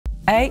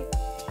Hey,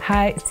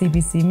 hi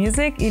CBC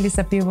Music,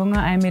 Elisapie Bunga,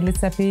 I'm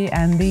Elisapie,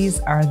 and these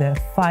are the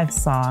 5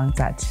 songs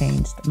that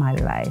changed my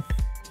life.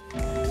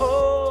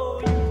 Oh,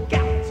 you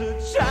got to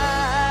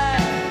try.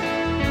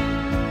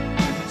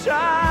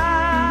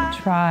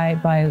 Try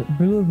by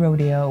Blue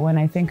Rodeo. When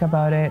I think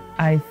about it,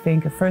 I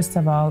think first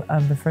of all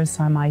of the first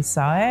time I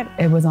saw it.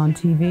 It was on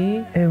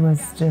TV. It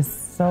was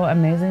just so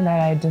amazing that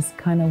I just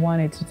kind of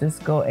wanted to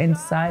just go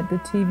inside the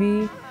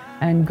TV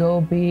and go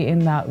be in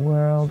that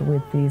world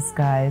with these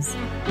guys.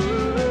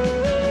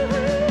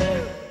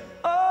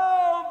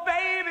 Oh,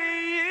 baby,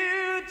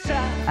 you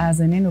try. As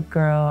an Inuk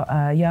girl,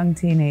 a young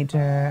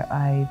teenager,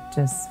 I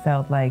just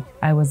felt like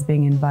I was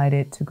being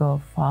invited to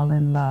go fall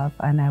in love,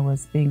 and I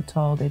was being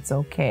told it's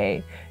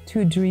okay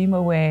to dream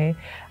away.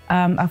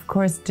 Of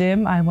course,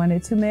 Jim, I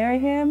wanted to marry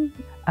him,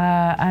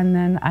 and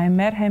then I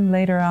met him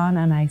later on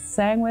and I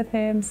sang with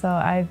him, so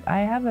I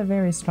have a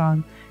very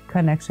strong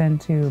connection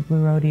to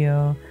Blue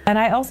Rodeo. And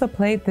I also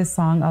played this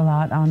song a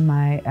lot on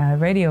my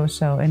radio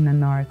show in the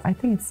North. I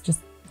think it's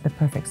just the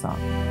perfect song.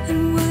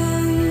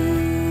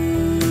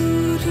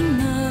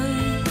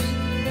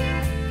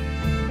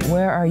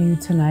 Where Are You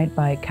Tonight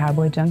by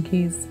Cowboy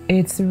Junkies.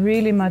 It's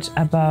really much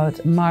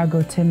about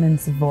Margot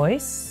Timmons'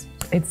 voice.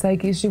 It's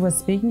like she was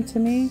speaking to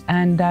me,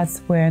 and that's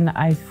when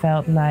I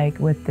felt like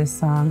with this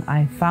song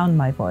I found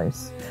my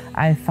voice.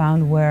 I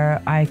found where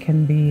I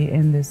can be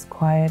in this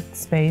quiet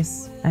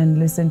space and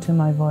listen to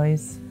my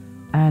voice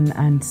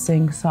and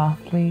sing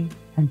softly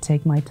and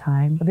take my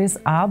time. This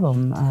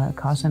album,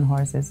 Caution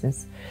Horses,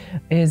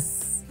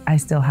 is I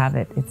still have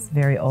it. It's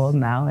very old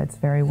now, it's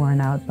very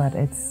worn out, but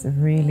it's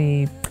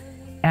really,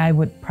 I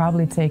would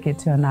probably take it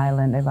to an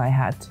island if I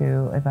had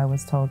to, if I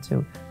was told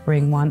to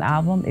bring one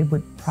album, it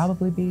would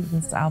probably be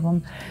this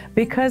album,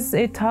 because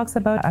it talks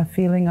about a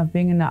feeling of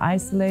being in an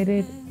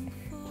isolated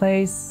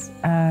place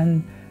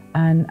and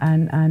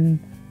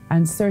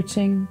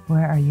searching.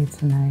 Where are you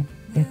tonight?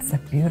 It's a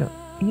beautiful,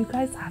 you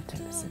guys have to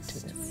listen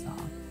to this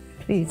song,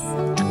 please.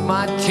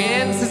 My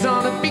chances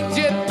on a big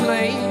jet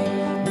plane.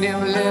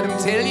 Never let them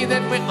tell you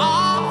that we're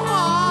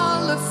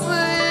all the same.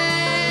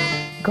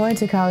 Going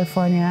to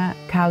California,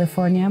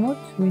 Californiamut,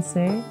 we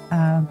say,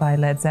 by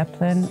Led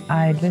Zeppelin.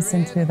 I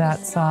listened to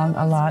that song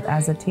a lot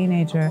as a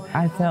teenager.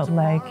 I felt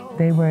like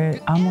they were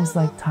almost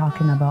like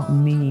talking about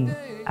me.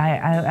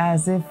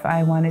 As if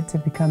I wanted to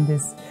become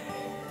this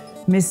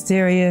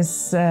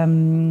mysterious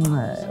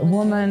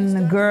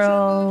woman,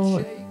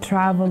 girl,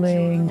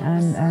 traveling,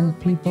 and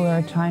people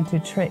are trying to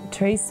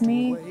trace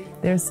me.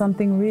 There's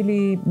something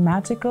really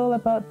magical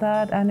about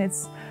that, and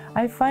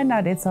I find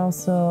that it's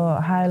also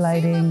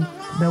highlighting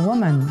the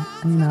woman,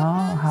 you know,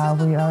 how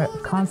we are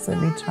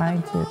constantly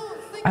trying to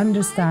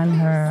understand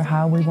her,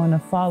 how we want to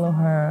follow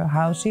her,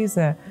 how she's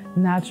a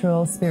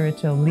natural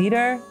spiritual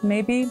leader,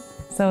 maybe.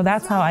 So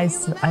that's how I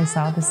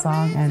saw the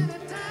song, and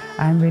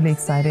I'm really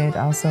excited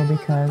also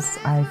because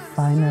I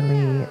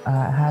finally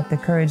had the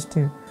courage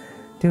to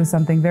do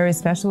something very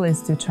special,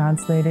 is to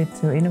translate it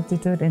to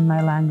inuktitut in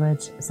my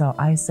language. So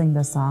I sing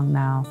the song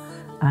now,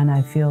 and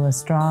I feel a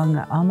strong,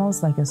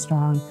 almost like a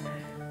strong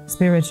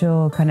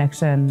spiritual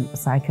connection,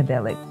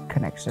 psychedelic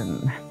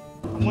connection.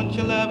 I want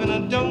your love and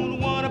I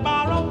don't want to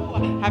borrow.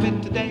 Have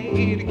it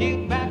today to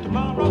give back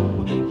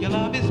tomorrow. Your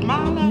love is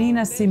my love.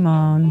 Nina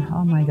Simone,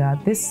 oh my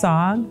God, this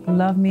song,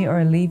 Love Me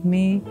or Leave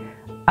Me,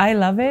 I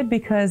love it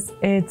because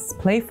it's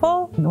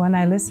playful. When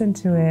I listen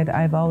to it,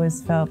 I've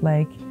always felt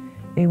like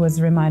it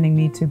was reminding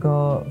me to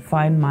go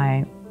find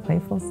my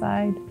playful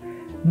side,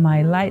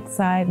 my light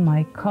side,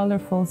 my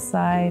colorful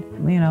side.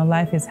 You know,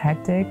 life is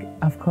hectic.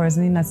 Of course,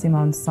 Nina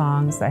Simone's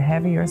songs, the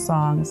heavier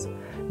songs,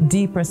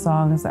 deeper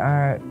songs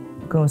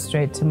go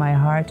straight to my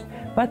heart.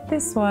 But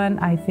this one,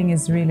 I think,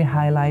 is really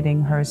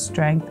highlighting her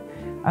strength,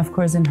 of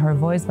course, in her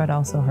voice, but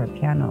also her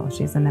piano.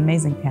 She's an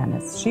amazing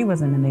pianist. She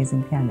was an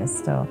amazing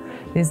pianist, so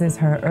this is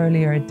her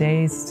earlier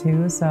days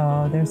too,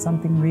 so there's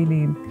something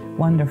really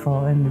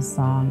wonderful in this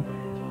song.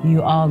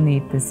 You all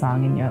need this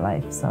song in your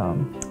life, so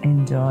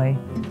enjoy.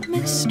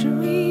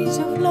 Mysteries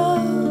of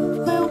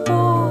love, where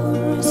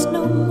war is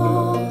no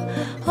more.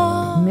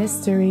 Oh.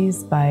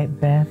 Mysteries by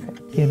Beth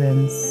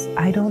Gibbons.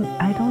 I don't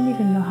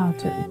even know how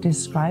to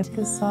describe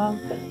this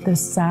song. The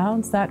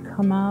sounds that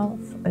come out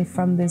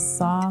from this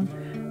song,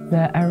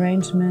 the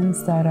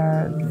arrangements that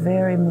are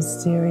very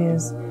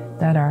mysterious,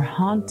 that are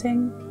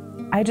haunting.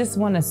 I just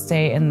want to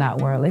stay in that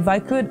world. If I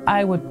could,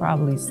 I would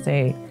probably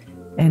stay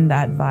in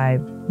that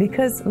vibe,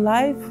 because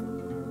life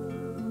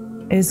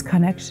is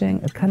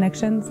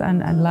connections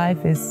and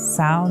life is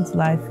sounds,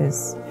 life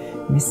is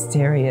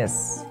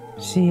mysterious.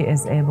 She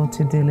is able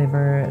to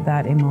deliver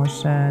that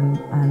emotion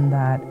and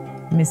that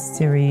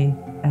mystery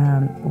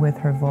with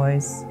her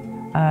voice.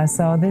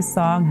 So this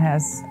song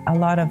has a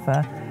lot of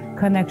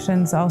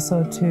connections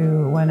also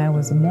to when I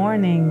was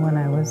mourning, when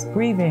I was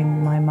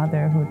grieving my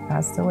mother who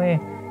passed away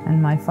and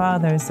my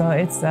father. So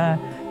it's a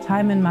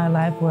time in my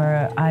life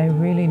where I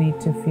really need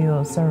to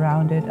feel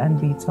surrounded and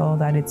be told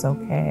that it's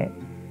okay,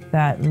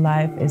 that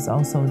life is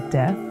also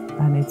death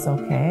and it's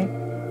okay.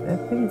 I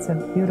think it's a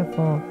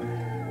beautiful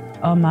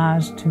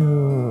homage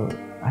to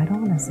I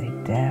don't want to say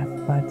death,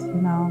 but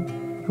you know,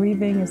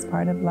 grieving is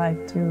part of life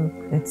too.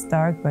 It's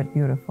dark but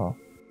beautiful.